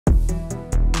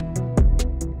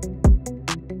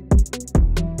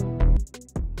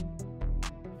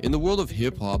In the world of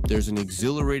hip-hop, there's an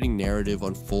exhilarating narrative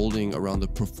unfolding around the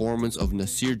performance of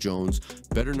Nasir Jones,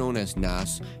 better known as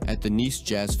Nas, at the Nice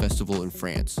Jazz Festival in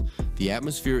France. The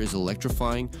atmosphere is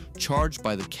electrifying, charged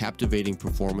by the captivating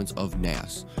performance of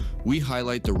Nas. We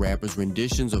highlight the rapper's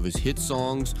renditions of his hit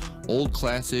songs, old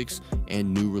classics,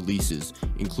 and new releases,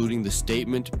 including the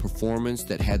statement performance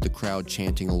that had the crowd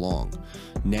chanting along.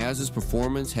 Nas's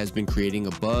performance has been creating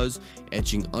a buzz,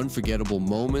 etching unforgettable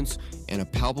moments, and a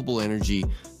palpable energy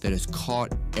that has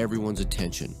caught everyone's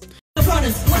attention. The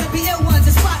runners wanna be ill ones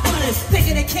and spot runners,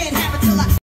 thinking they can't have it till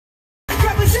I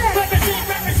represent, represent,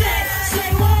 represent,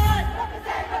 say what?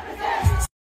 Represent, represent.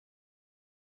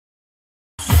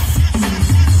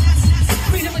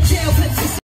 Freedom of jail,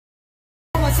 places.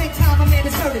 One same time, a man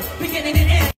is hurting, beginning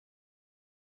and end.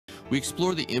 We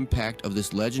explore the impact of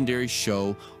this legendary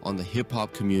show on the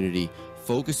hip-hop community,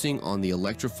 focusing on the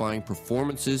electrifying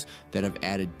performances that have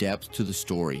added depth to the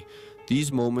story.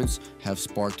 These moments have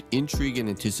sparked intrigue and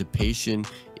anticipation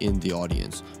in the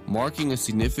audience, marking a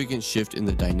significant shift in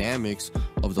the dynamics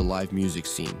of the live music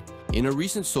scene. In a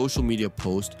recent social media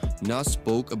post, Nas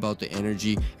spoke about the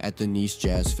energy at the Nice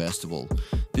Jazz Festival.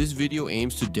 This video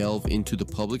aims to delve into the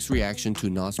public's reaction to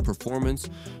Nas' performance,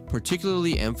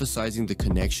 particularly emphasizing the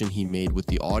connection he made with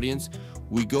the audience.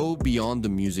 We go beyond the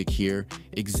music here,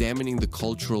 examining the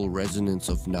cultural resonance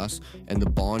of Nas and the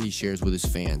bond he shares with his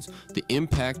fans. The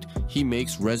impact he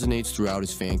makes resonates throughout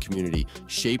his fan community,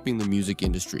 shaping the music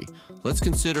industry. Let's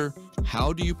consider,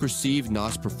 how do you perceive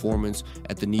Nas' performance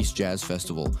at the Nice Jazz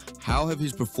Festival? How have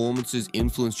his performances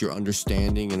influenced your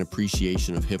understanding and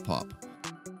appreciation of hip-hop?